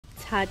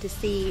hard to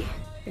see.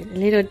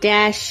 Little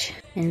Dash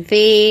and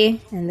V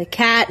and the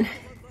cat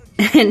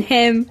and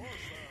him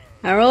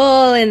are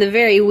all in the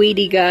very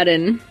weedy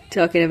garden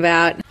talking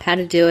about how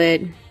to do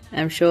it.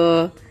 I'm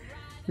sure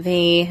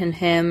V and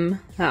him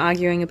are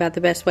arguing about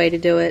the best way to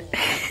do it.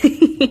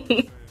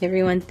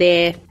 Everyone's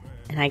there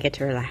and I get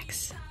to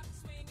relax.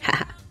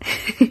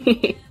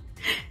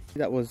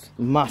 That was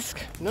Musk.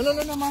 No,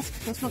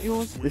 Musk, that's not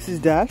yours. This is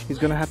Dash. He's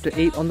gonna have to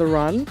eat on the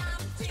run,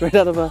 straight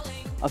out of a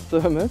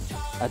thermos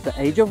at the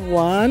age of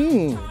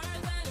 1.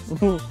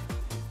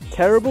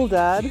 Terrible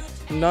dad.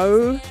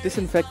 No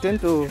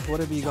disinfectant or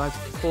whatever you guys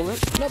call it.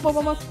 No,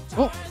 Musk.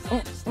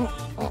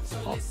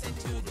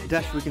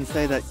 Dash, we can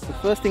say that the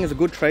first thing as a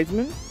good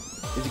tradesman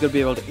is you gotta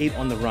be able to eat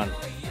on the run.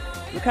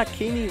 Look how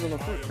keen he is on the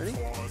foot. Ready?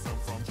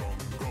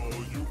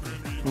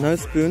 No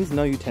spoons,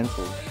 no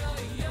utensils.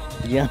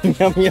 Yum,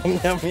 yum, yum,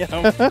 yum,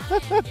 yum.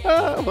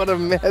 What a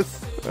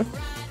mess.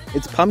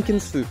 It's pumpkin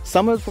soup.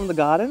 Some of it's from the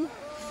garden,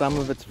 some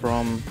of it's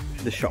from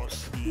the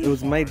shops. It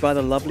was made by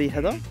the lovely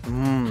Heather.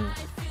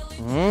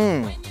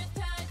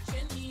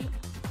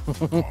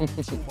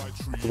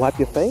 Wipe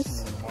your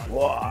face.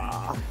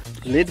 Wow.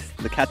 Lid,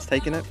 the cat's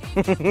taking it.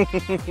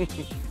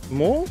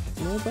 More?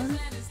 More, buddy?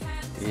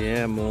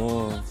 Yeah,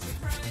 more.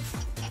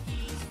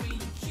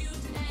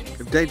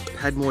 If Dave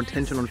had more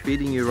attention on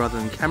feeding you rather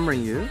than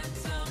cameraing you,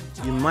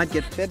 you might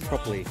get fed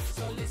properly.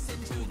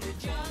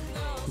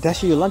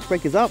 Dashi, your lunch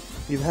break is up.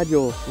 You've had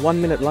your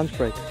 1-minute lunch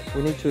break.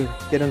 We need to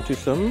get into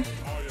some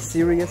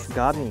serious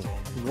gardening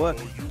work.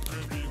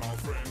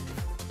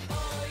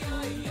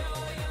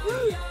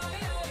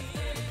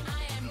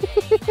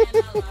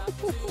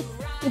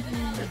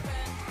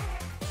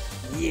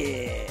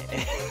 Yeah.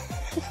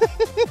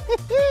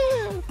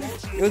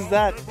 What's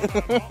that?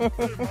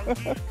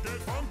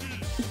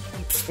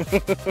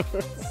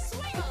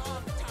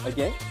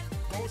 Okay.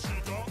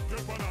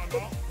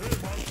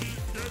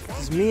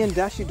 This is me and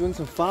Dashi doing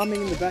some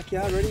farming in the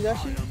backyard. Ready,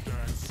 Dashi?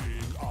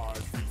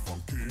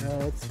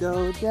 Let's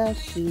go,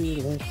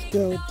 Dashi. Let's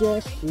go,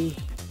 Dashi.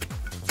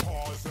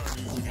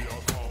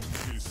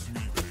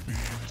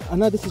 I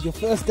know this is your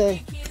first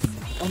day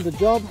on the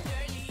job.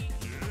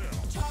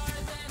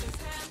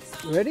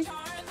 Ready?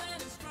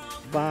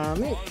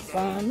 Farm it,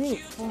 farm it,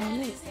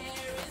 farm it.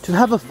 To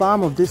have a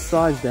farm of this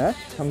size, Dash,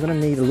 I'm gonna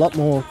need a lot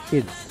more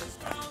kids.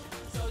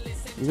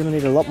 You're gonna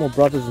need a lot more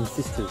brothers and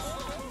sisters.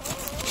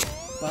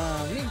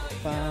 Farm it,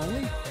 farm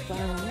it,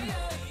 farm it.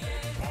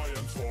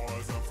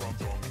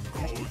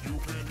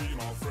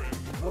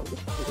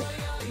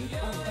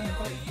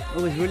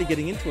 Oh, he's really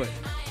getting into it.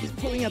 He's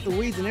pulling out the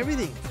weeds and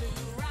everything.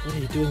 What are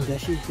you doing,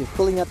 Dashi? You're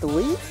pulling out the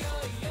weeds?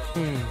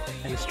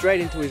 And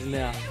straight into his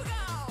mouth.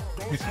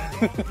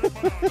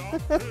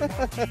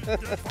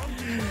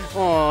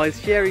 Oh, he's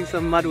sharing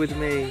some mud with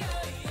me.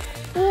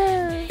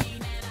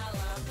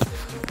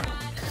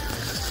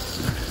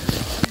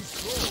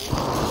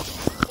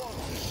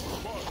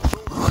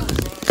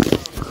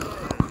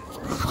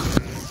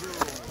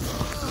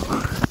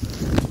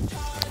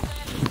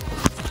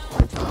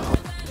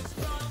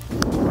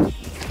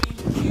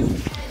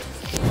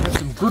 That's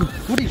some good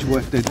footage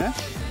work there, Dad.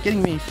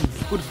 Getting me some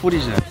good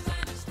footage there.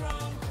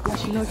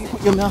 Gosh, you know, if you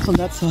put your mouth on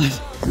that side,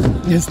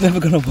 it's never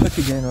gonna work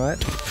again, right?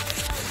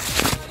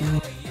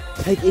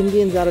 Take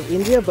Indians out of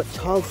India, but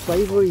child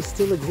slavery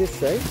still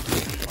exists, eh?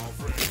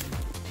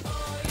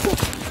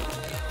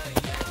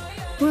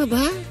 What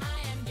about?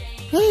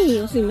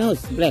 Hey, what's his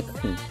nose? Black.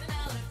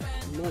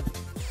 Mud.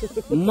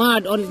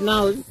 Mud on his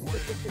nose.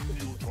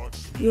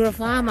 You're a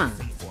farmer.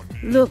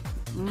 Look,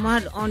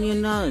 mud on your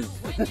nose.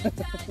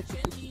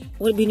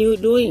 What been you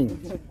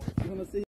doing?